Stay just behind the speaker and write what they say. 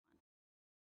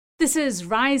This is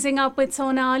Rising Up with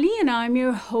Sonali, and I'm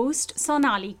your host,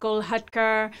 Sonali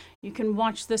Kolhatkar. You can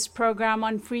watch this program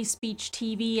on Free Speech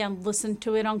TV and listen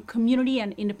to it on community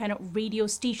and independent radio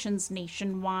stations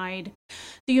nationwide.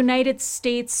 The United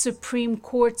States Supreme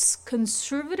Court's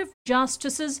conservative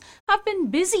justices have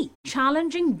been busy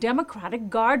challenging Democratic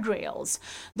guardrails.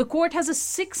 The court has a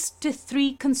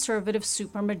 6-3 conservative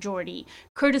supermajority,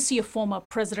 courtesy of former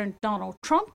President Donald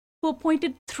Trump, who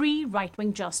appointed 3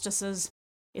 right-wing justices.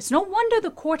 It's no wonder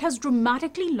the court has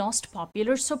dramatically lost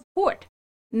popular support.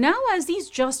 Now, as these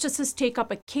justices take up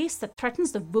a case that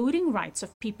threatens the voting rights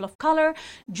of people of color,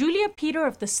 Julia Peter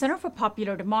of the Center for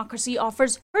Popular Democracy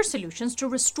offers her solutions to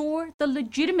restore the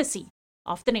legitimacy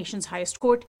of the nation's highest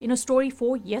court in a story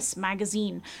for Yes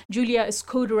Magazine. Julia is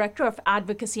co-director of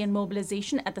advocacy and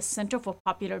mobilization at the Center for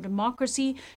Popular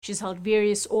Democracy. She's held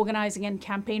various organizing and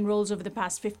campaign roles over the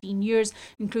past 15 years,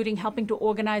 including helping to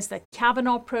organize the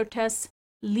Kavanaugh protests,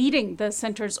 leading the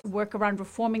center's work around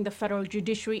reforming the federal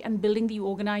judiciary, and building the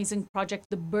organizing project,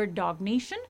 the Bird Dog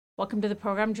Nation. Welcome to the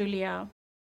program, Julia.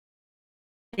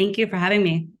 Thank you for having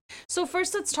me. So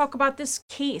first, let's talk about this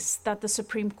case that the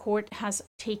Supreme Court has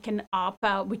taken up,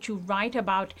 which you write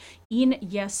about in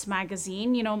Yes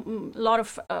Magazine. You know, a lot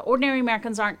of ordinary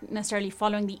Americans aren't necessarily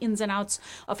following the ins and outs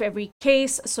of every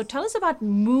case. So tell us about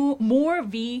Moore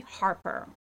v. Harper.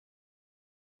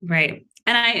 Right.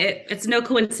 And it's no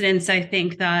coincidence, I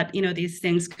think, that, these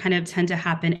things kind of tend to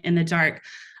happen in the dark.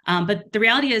 But the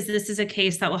reality is this is a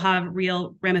case that will have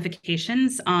real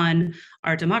ramifications on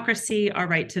our democracy, our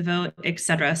right to vote, et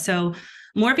cetera. So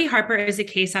Moore v. Harper is a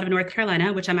case out of North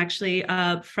Carolina, which I'm actually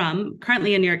from,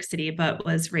 currently in New York City, but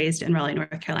was raised in Raleigh,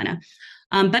 North Carolina.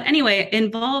 But anyway, it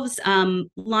involves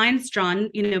lines drawn,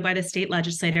 by the state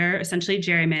legislator, essentially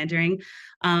gerrymandering,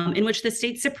 in which the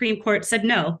state Supreme Court said,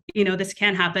 no, this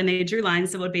can't happen. They drew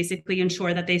lines that would basically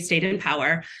ensure that they stayed in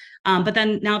power. But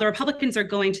then now the Republicans are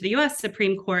going to the U.S.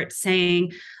 Supreme Court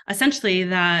saying essentially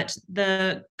that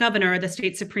the governor, the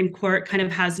state Supreme Court, kind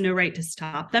of has no right to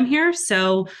stop them here.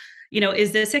 So,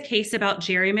 is this a case about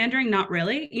gerrymandering? Not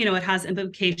really. It has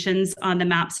implications on the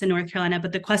maps in North Carolina,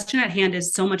 but the question at hand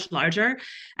is so much larger.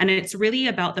 And it's really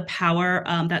about the power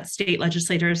that state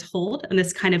legislators hold, and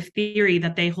this kind of theory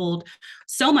that they hold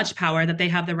so much power that they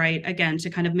have the right, again, to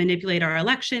kind of manipulate our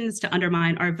elections, to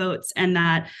undermine our votes, and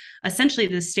that essentially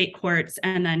the state courts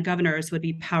and then governors would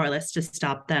be powerless to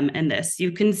stop them in this.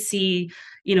 You can see,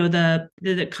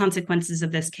 the consequences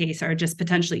of this case are just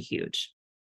potentially huge.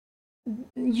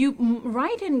 You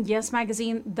write in Yes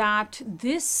Magazine that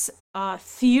this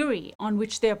theory on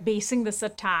which they're basing this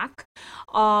attack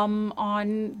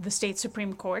on the state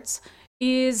Supreme Courts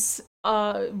is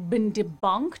been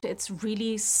debunked. It's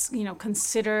really,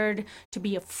 considered to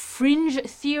be a fringe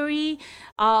theory.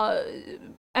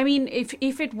 I mean,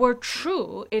 if it were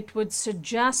true, it would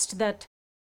suggest that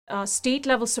state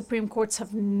level Supreme Courts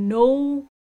have no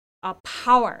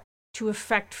power to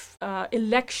affect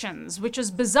elections, which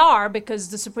is bizarre because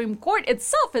the Supreme Court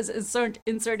itself has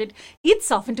inserted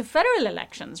itself into federal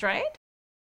elections, right?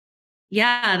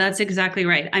 Yeah, that's exactly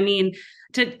right. I mean,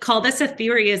 to call this a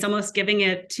theory is almost giving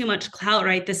it too much clout,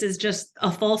 right? This is just a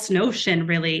false notion,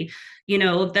 really.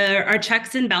 There are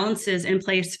checks and balances in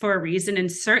place for a reason,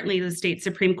 and certainly the state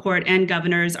Supreme Court and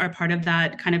governors are part of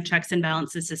that kind of checks and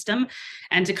balances system.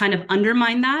 And to kind of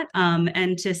undermine that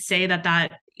and to say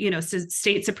that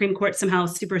state Supreme Court somehow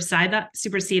supersede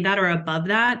that or above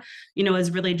that,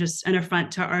 is really just an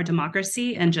affront to our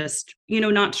democracy and just,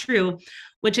 not true.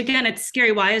 Which again, it's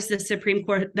scary. Why is the Supreme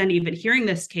Court then even hearing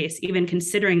this case, even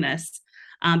considering this?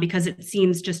 Because it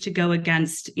seems just to go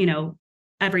against,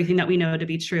 everything that we know to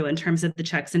be true in terms of the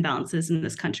checks and balances in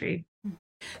this country.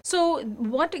 So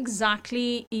what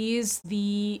exactly is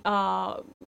the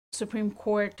Supreme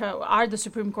Court, are the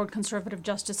Supreme Court conservative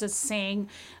justices saying,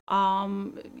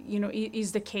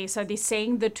 is the case? Are they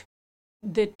saying that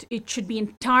it should be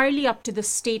entirely up to the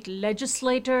state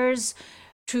legislators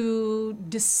to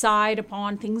decide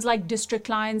upon things like district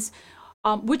lines,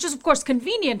 which is, of course,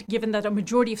 convenient given that a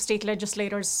majority of state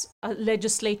legislatures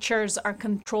are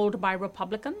controlled by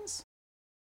Republicans?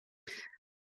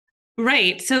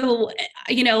 Right. So,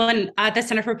 and at the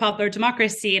Center for Popular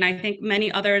Democracy, and I think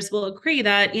many others will agree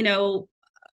that,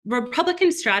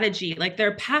 Republican strategy, like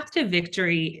their path to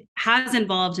victory, has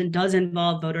involved and does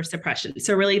involve voter suppression.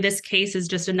 So really, this case is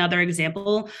just another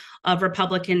example of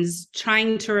Republicans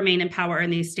trying to remain in power in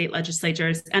these state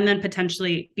legislatures and then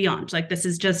potentially beyond. Like this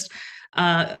is just,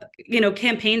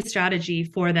 campaign strategy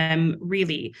for them,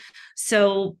 really.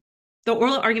 So the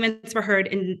oral arguments were heard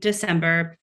in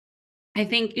December. I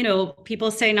think,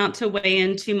 people say not to weigh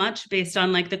in too much based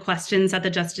on like the questions that the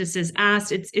justices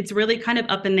asked. It's really kind of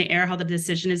up in the air how the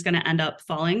decision is going to end up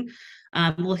falling.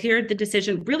 We'll hear the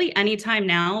decision really anytime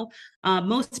now.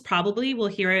 Most probably we'll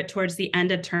hear it towards the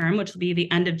end of term, which will be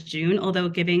the end of June. Although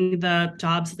giving the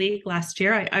jobs leak last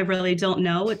year, I really don't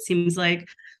know. It seems like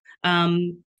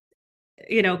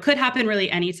could happen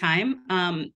really anytime.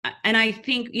 And I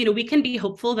think, we can be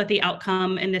hopeful that the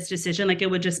outcome in this decision, like it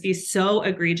would just be so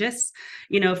egregious,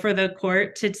 for the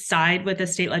court to side with the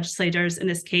state legislators in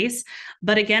this case.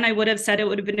 But again, I would have said it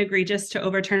would have been egregious to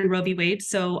overturn Roe v. Wade.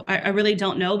 So I really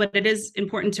don't know, but it is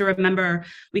important to remember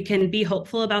we can be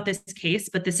hopeful about this case,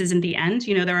 but this isn't the end.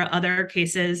 There are other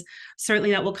cases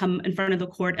certainly that will come in front of the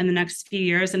court in the next few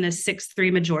years. And this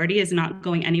 6-3 majority is not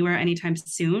going anywhere anytime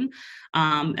soon.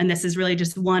 And this is really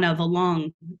just one of a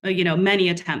long, many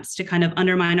attempts to kind of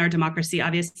undermine our democracy.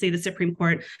 Obviously, the Supreme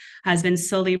Court has been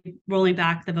slowly rolling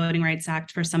back the Voting Rights Act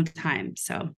for some time.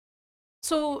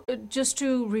 So just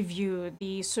to review,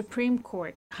 the Supreme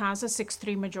Court has a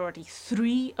 6-3 majority.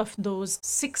 3 of those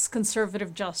 6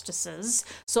 conservative justices,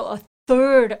 so a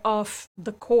third of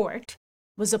the court,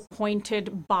 was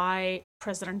appointed by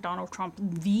President Donald Trump,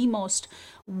 the most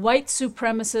white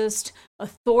supremacist,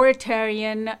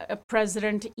 authoritarian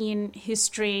president in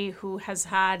history, who has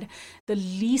had the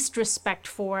least respect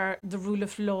for the rule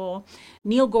of law.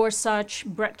 Neil Gorsuch,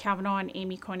 Brett Kavanaugh, and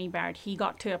Amy Coney Barrett. He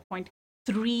got to appoint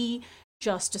 3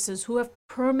 justices who have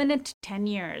permanent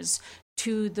tenures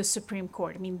to the Supreme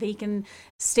Court. I mean, they can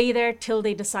stay there till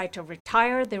they decide to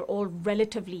retire. They're all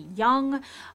relatively young.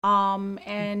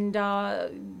 And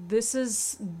this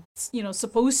is,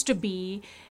 supposed to be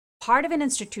part of an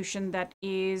institution that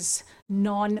is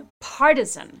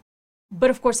non-partisan. But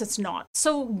of course, it's not.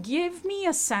 So give me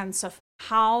a sense of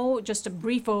how, just a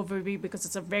brief overview, because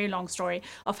it's a very long story,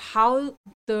 of how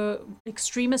the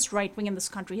extremist right wing in this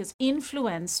country has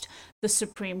influenced the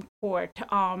Supreme Court,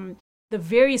 the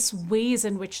various ways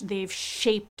in which they've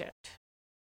shaped it.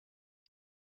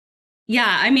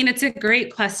 Yeah, I mean, it's a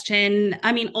great question.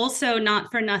 I mean, also not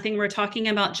for nothing, we're talking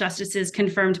about justices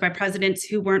confirmed by presidents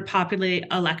who weren't popularly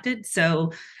elected.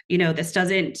 So, this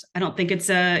doesn't, I don't think it's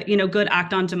a, good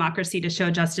act on democracy to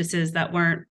show justices that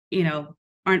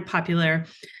aren't popular.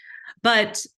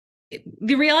 But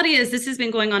the reality is this has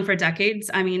been going on for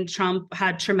decades. I mean, Trump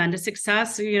had tremendous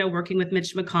success, working with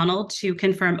Mitch McConnell to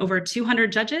confirm over 200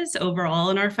 judges overall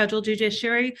in our federal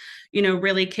judiciary,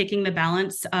 really kicking the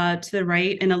balance to the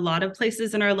right in a lot of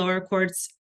places in our lower courts,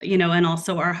 and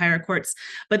also our higher courts.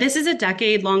 But this is a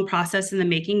decade-long process in the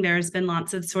making. There's been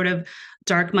lots of sort of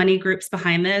dark money groups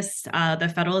behind this,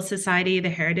 the Federalist Society, the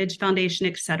Heritage Foundation,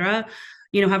 et cetera,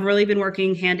 have really been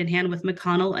working hand in hand with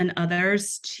McConnell and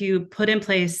others to put in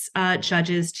place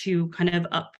judges to kind of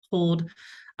uphold,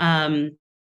 the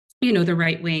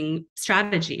right-wing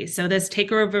strategy. So this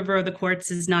takeover of the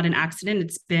courts is not an accident.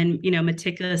 It's been,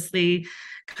 meticulously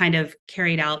kind of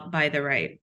carried out by the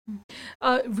right.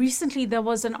 Recently, there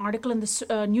was an article in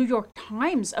the New York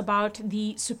Times about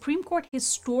the Supreme Court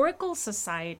Historical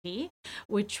Society,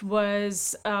 which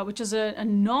is a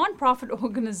nonprofit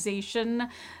organization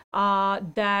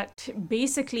that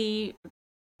basically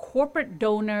corporate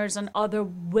donors and other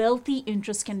wealthy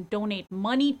interests can donate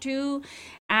money to,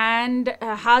 and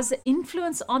has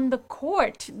influence on the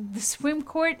court. The Supreme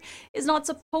Court is not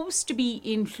supposed to be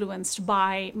influenced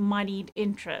by moneyed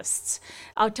interests.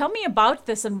 Tell me about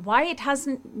this and why it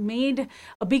hasn't made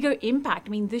a bigger impact. I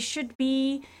mean, this should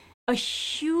be a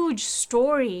huge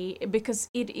story because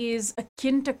it is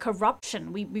akin to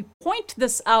corruption. We point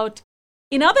this out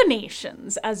in other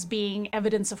nations as being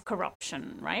evidence of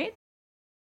corruption, right?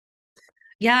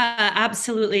 Yeah,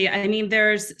 absolutely. I mean,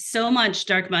 there's so much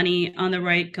dark money on the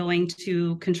right going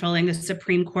to controlling the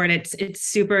Supreme Court. It's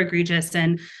super egregious.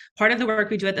 And part of the work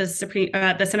we do at the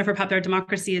Center for Popular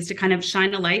Democracy is to kind of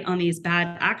shine a light on these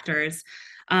bad actors.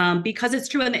 Because it's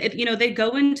true. And, they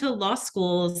go into law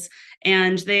schools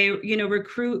and they,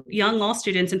 recruit young law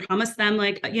students and promise them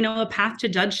a path to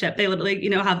judgeship. They literally,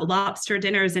 have lobster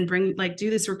dinners and do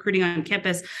this recruiting on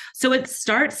campus. So it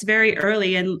starts very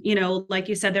early. And, like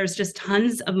you said, there's just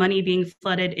tons of money being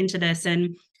flooded into this.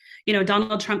 And,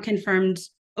 Donald Trump confirmed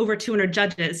over 200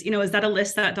 judges. Is that a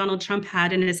list that Donald Trump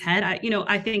had in his head?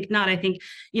 I think not. I think,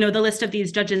 the list of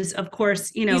these judges, of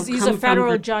course, these are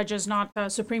federal judges, not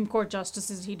Supreme Court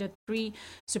justices. He did 3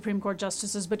 Supreme Court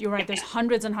justices, but you're right. There's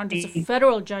hundreds and hundreds of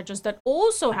federal judges that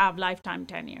also have lifetime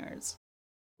tenures.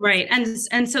 Right.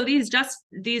 And so these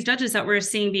judges that we're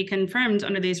seeing be confirmed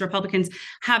under these Republicans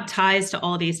have ties to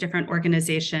all these different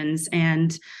organizations.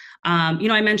 And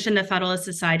I mentioned the Federalist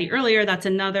Society earlier. That's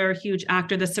another huge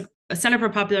actor. Center for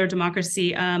Popular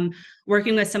Democracy,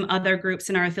 working with some other groups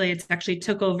in our affiliates, actually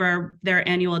took over their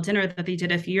annual dinner that they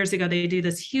did a few years ago. They do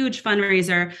this huge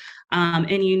fundraiser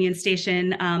in Union Station.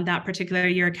 That particular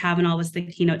year, Kavanaugh was the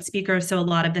keynote speaker. So a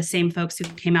lot of the same folks who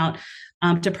came out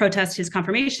to protest his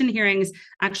confirmation hearings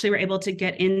actually were able to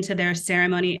get into their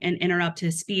ceremony and interrupt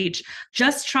his speech,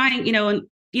 just trying,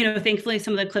 thankfully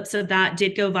some of the clips of that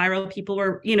did go viral. People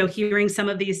were, hearing some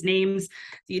of these names.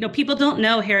 People don't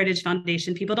know Heritage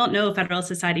Foundation. People don't know Federalist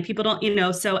Society. People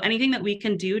don't, so anything that we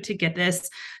can do to get this,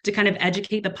 to kind of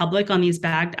educate the public on these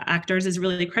bad actors is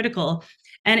really critical.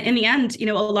 And in the end,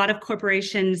 a lot of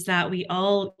corporations that we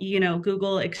all,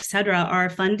 Google, et cetera, are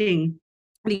funding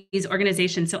these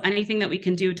organizations. So anything that we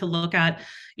can do to look at,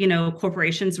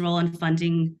 corporations' role in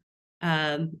funding,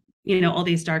 all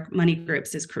these dark money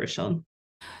groups is crucial.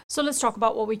 So let's talk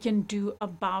about what we can do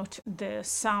about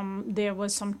this. There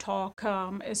was some talk,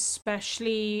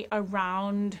 especially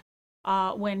around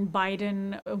when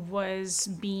Biden was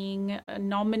being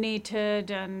nominated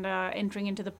and entering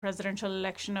into the presidential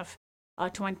election of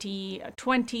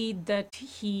 2020, that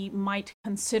he might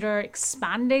consider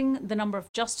expanding the number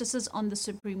of justices on the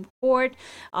Supreme Court.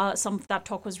 Some of that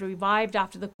talk was revived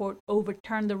after the court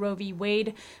overturned the Roe v.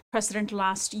 Wade precedent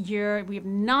last year. We have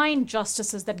 9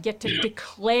 justices that get to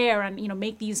declare and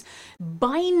make these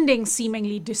binding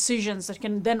seemingly decisions that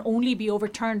can then only be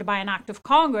overturned by an act of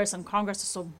Congress, and Congress is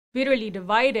so bitterly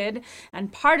divided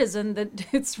and partisan that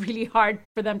it's really hard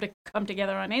for them to come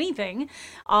together on anything.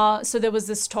 So there was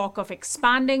this talk of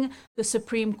expanding the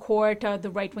Supreme Court.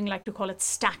 The right wing like to call it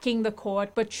stacking the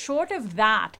court. But short of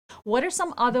that, what are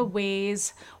some other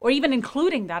ways, or even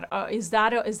including that, is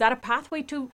that a pathway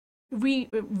to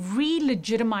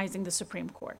re-legitimizing the Supreme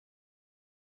Court?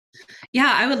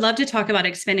 Yeah, I would love to talk about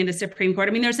expanding the Supreme Court.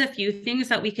 I mean, there's a few things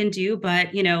that we can do,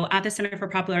 but, at the Center for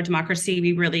Popular Democracy,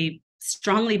 we really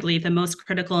strongly believe the most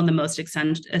critical and the most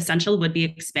essential would be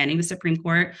expanding the Supreme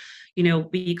Court.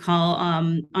 We call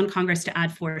on Congress to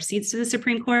add 4 seats to the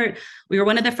Supreme Court. We were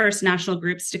one of the first national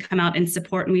groups to come out and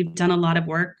support, and we've done a lot of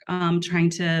work trying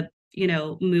to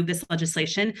move this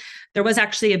legislation. There was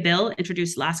actually a bill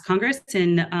introduced last Congress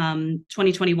in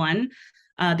 2021,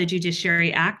 the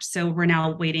Judiciary Act. So we're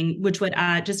now waiting, which would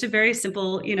add just a very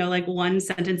simple, like 1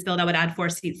 sentence bill that would add 4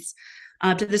 seats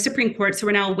to the Supreme Court. So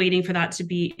we're now waiting for that to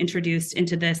be introduced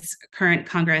into this current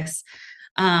Congress.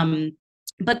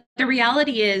 But the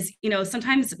reality is,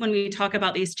 sometimes when we talk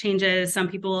about these changes, some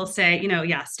people will say,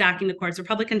 stacking the courts.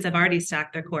 Republicans have already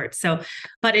stacked their courts. So,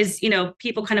 but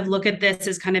people kind of look at this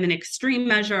as kind of an extreme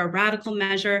measure, a radical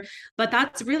measure, but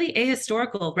that's really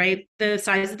ahistorical, right? The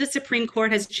size of the Supreme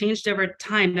Court has changed over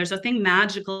time. There's nothing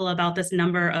magical about this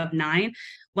number of 9.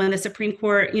 When the Supreme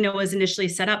Court, was initially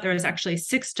set up, there was actually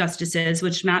 6 justices,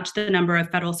 which matched the number of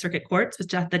federal circuit courts,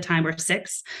 which at the time were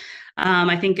 6.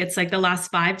 I think it's like the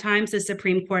last 5 times the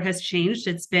Supreme Court has changed,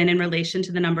 it's been in relation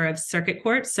to the number of circuit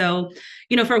courts. So,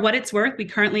 for what it's worth, we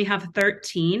currently have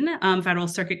 13 federal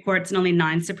circuit courts and only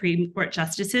 9 Supreme Court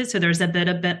justices. So there's a bit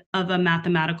of a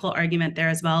mathematical argument there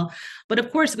as well. But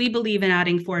of course, we believe in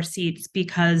adding 4 seats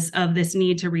because of this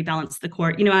need to rebalance the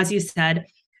court. As you said,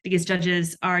 these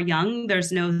judges are young.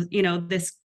 There's no,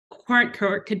 this current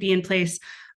court could be in place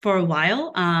for a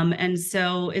while. And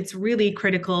so it's really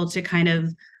critical to kind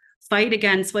of fight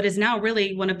against what is now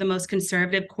really one of the most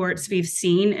conservative courts we've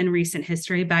seen in recent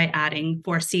history by adding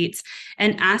 4 seats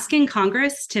and asking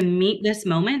Congress to meet this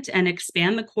moment and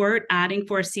expand the court. Adding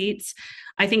 4 seats,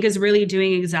 I think, is really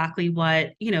doing exactly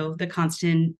what,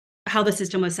 how the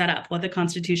system was set up, what the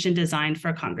Constitution designed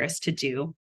for Congress to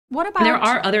do. What about? There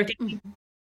are other things.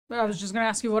 I was just going to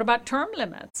ask you, what about term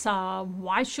limits?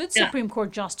 Why should Supreme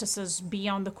Court justices be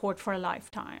on the court for a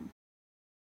lifetime?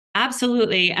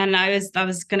 Absolutely. And I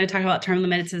was going to talk about term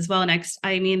limits as well next.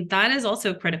 I mean, that is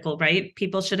also critical, right?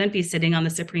 People shouldn't be sitting on the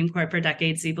Supreme Court for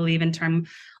decades. We believe in term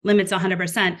limits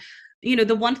 100%.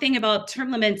 The one thing about term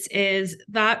limits is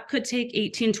that could take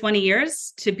 18, 20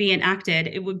 years to be enacted.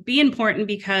 It would be important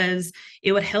because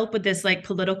it would help with this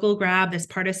political grab, this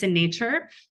partisan nature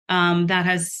that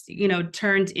has,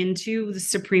 turned into the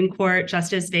Supreme Court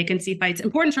justice vacancy fights.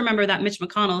 Important to remember that Mitch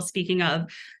McConnell, speaking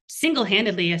of,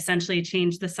 single-handedly essentially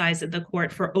changed the size of the court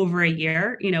for over a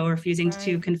year, refusing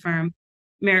to confirm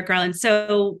Merrick Garland.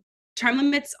 So term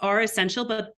limits are essential,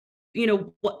 but,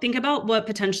 think about what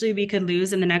potentially we could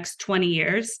lose in the next 20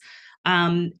 years.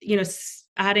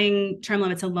 Adding term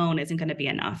limits alone isn't going to be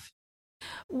enough.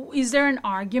 Is there an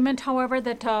argument, however,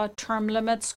 that term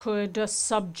limits could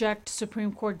subject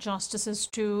Supreme Court justices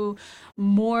to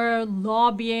more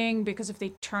lobbying? Because if they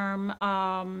term,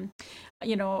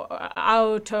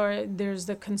 out, or there's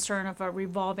the concern of a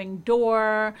revolving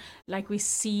door, like we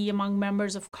see among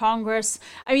members of Congress.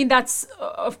 I mean, that's,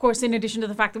 of course, in addition to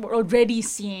the fact that we're already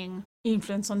seeing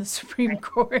influence on the Supreme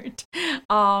Court,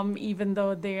 even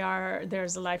though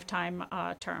there's a lifetime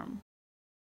term.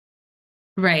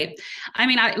 Right. I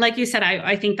mean, like you said,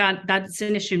 I think that that's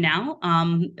an issue now.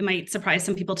 It might surprise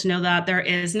some people to know that there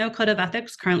is no code of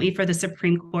ethics currently for the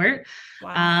Supreme Court.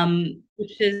 Wow.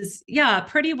 Which is,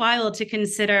 pretty wild to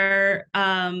consider.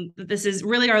 This is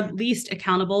really our least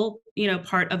accountable,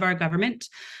 part of our government.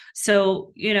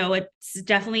 So, it's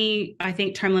definitely, I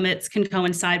think term limits can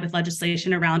coincide with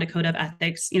legislation around a code of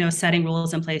ethics, setting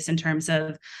rules in place in terms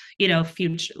of,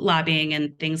 future lobbying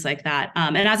and things like that.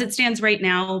 And as it stands right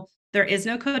now, there is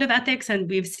no code of ethics, and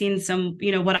we've seen some,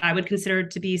 what I would consider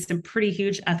to be some pretty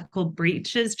huge ethical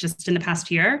breaches just in the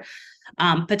past year.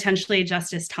 Potentially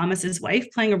Justice Thomas's wife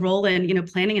playing a role in,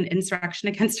 planning an insurrection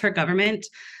against her government.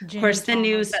 Ginni of course, the Thomas,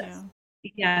 news that,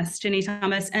 yes, Ginni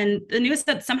Thomas, and the news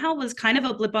that somehow was kind of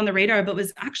a blip on the radar, but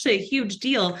was actually a huge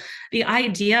deal. The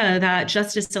idea that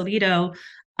Justice Alito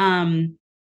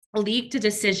leaked a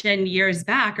decision years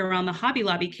back around the Hobby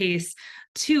Lobby case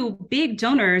to big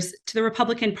donors to the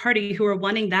Republican Party who are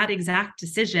wanting that exact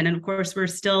decision. And of course, we're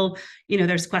still,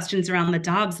 there's questions around the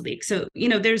Dobbs leak. So,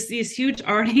 there's these huge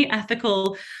already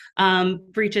ethical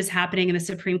breaches happening in the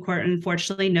Supreme Court.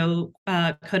 Unfortunately, no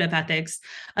code of ethics.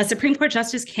 A Supreme Court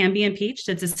justice can be impeached.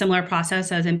 It's a similar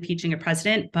process as impeaching a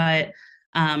president, but,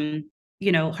 hard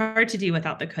to do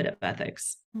without the code of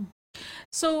ethics.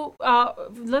 So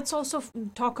let's also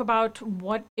talk about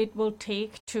what it will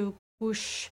take to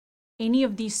push any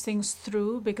of these things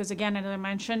through, because again, as I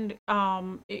mentioned,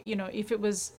 if it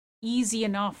was easy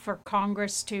enough for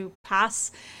Congress to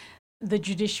pass the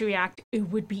Judiciary Act, it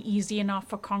would be easy enough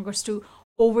for Congress to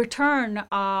overturn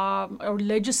or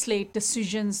legislate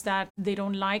decisions that they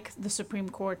don't like the Supreme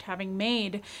Court having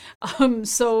made.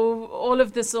 So all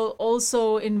of this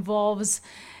also involves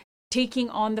taking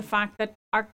on the fact that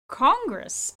our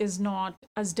Congress is not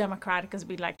as democratic as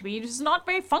we'd like to be. It is not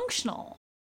very functional.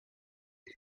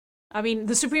 I mean,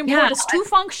 the Supreme Court is too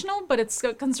functional, but it's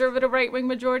a conservative right-wing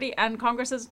majority, and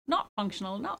Congress is not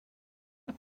functional enough.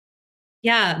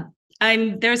 Yeah,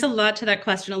 there's a lot to that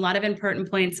question, a lot of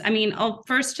important points. I mean, I'll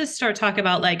first just start talk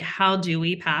about how do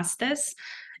we pass this?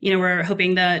 We're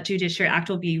hoping the Judiciary Act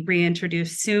will be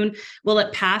reintroduced soon. Will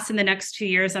it pass in the next 2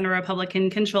 years under Republican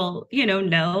control?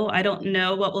 No, I don't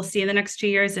know what we'll see in the next 2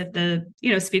 years. If the,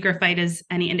 speaker fight is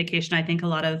any indication, I think a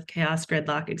lot of chaos,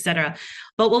 gridlock, et cetera.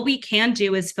 But what we can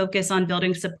do is focus on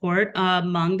building support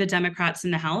among the Democrats in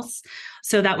the House,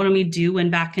 so that when we do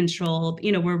win back control,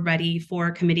 we're ready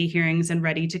for committee hearings and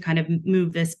ready to kind of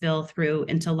move this bill through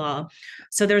into law.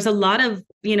 So there's a lot of,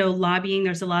 lobbying,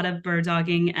 there's a lot of bird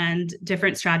dogging and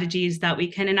different strategies that we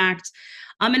can enact.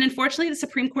 And unfortunately, the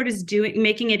Supreme Court is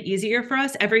making it easier for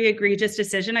us. Every egregious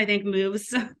decision, I think,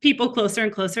 moves people closer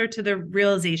and closer to the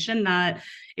realization that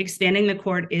expanding the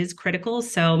court is critical.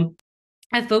 So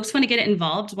if folks want to get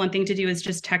involved, one thing to do is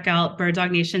just check out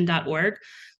birddogNation.org.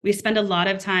 We spend a lot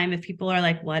of time, if people are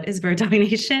like, what is Bird Dog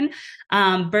Nation?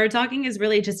 Bird dogging is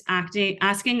really just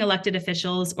asking elected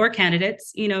officials or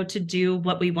candidates, to do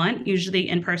what we want, usually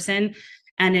in person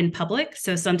and in public.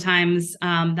 So sometimes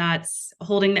that's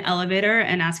holding the elevator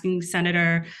and asking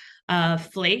Senator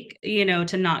Flake,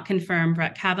 to not confirm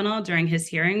Brett Kavanaugh during his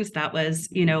hearings. That was,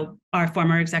 our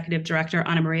former executive director,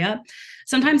 Ana Maria.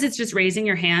 Sometimes it's just raising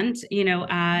your hand,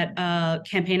 at a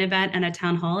campaign event and a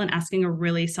town hall and asking a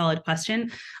really solid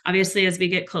question. Obviously, as we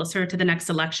get closer to the next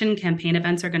election, campaign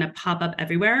events are going to pop up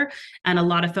everywhere. And a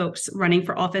lot of folks running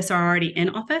for office are already in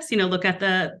office. Look at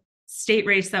the state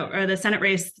race or the Senate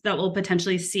race that we'll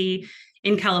potentially see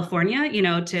in California,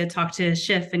 to talk to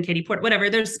Schiff and Katie Porter, whatever.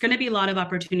 There's going to be a lot of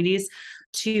opportunities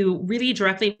to really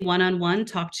directly one-on-one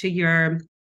talk to your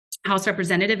House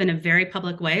representative in a very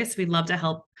public way. So we'd love to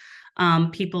help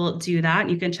people do that.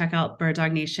 You can check out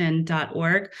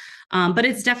birddogNation.org. But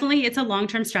it's a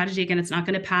long-term strategy. Again, it's not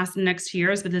going to pass in the next 2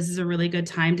 years, but this is a really good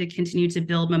time to continue to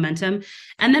build momentum.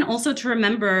 And then also to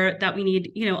remember that we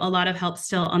need, a lot of help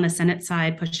still on the Senate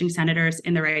side, pushing senators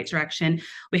in the right direction.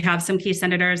 We have some key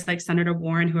senators like Senator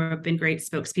Warren, who have been great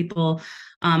spokespeople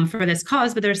for this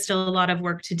cause, but there's still a lot of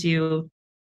work to do.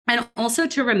 And also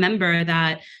to remember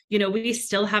that, we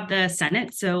still have the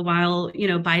Senate. So while,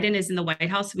 Biden is in the White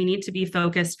House, we need to be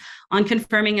focused on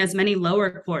confirming as many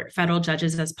lower court federal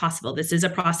judges as possible. This is a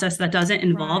process that doesn't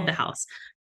involve the House.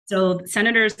 So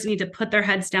senators need to put their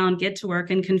heads down, get to work,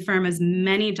 and confirm as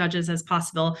many judges as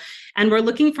possible. And we're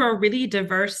looking for a really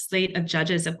diverse slate of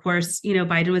judges. Of course,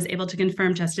 Biden was able to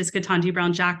confirm Justice Ketanji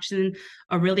Brown Jackson,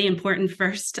 a really important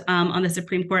first on the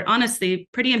Supreme Court. Honestly,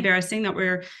 pretty embarrassing that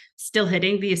we're still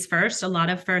hitting these first. A lot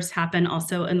of firsts happen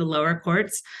also in the lower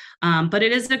courts. But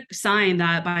it is a sign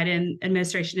that Biden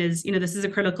administration is, this is a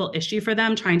critical issue for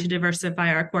them, trying to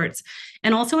diversify our courts.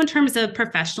 And also in terms of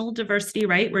professional diversity,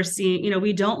 right? We're seeing,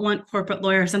 we don't want corporate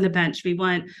lawyers on the bench. We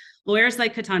want lawyers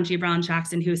like Ketanji Brown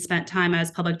Jackson, who spent time as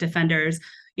public defenders,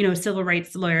 civil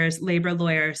rights lawyers, labor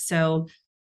lawyers. So,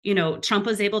 Trump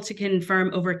was able to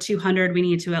confirm over 200. We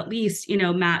need to at least,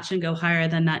 match and go higher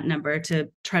than that number to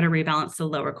try to rebalance the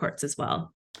lower courts as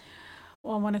well.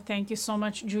 Well, I want to thank you so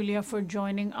much, Julia, for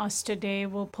joining us today.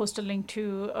 We'll post a link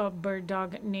to a Bird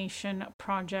Dog Nation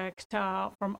project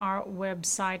from our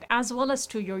website, as well as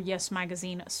to your Yes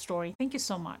Magazine story. Thank you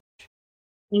so much.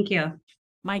 Thank you.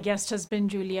 My guest has been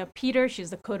Julia Peter.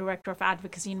 She's the co-director of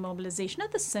advocacy and mobilization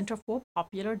at the Center for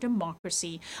Popular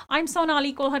Democracy. I'm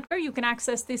Sonali Kolhatkar. You can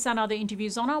access this and other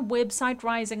interviews on our website,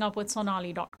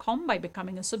 risingupwithsonali.com, by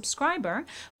becoming a subscriber.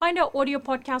 Find our audio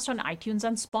podcast on iTunes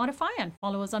and Spotify, and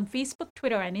follow us on Facebook,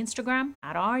 Twitter, and Instagram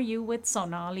at RU with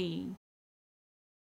Sonali.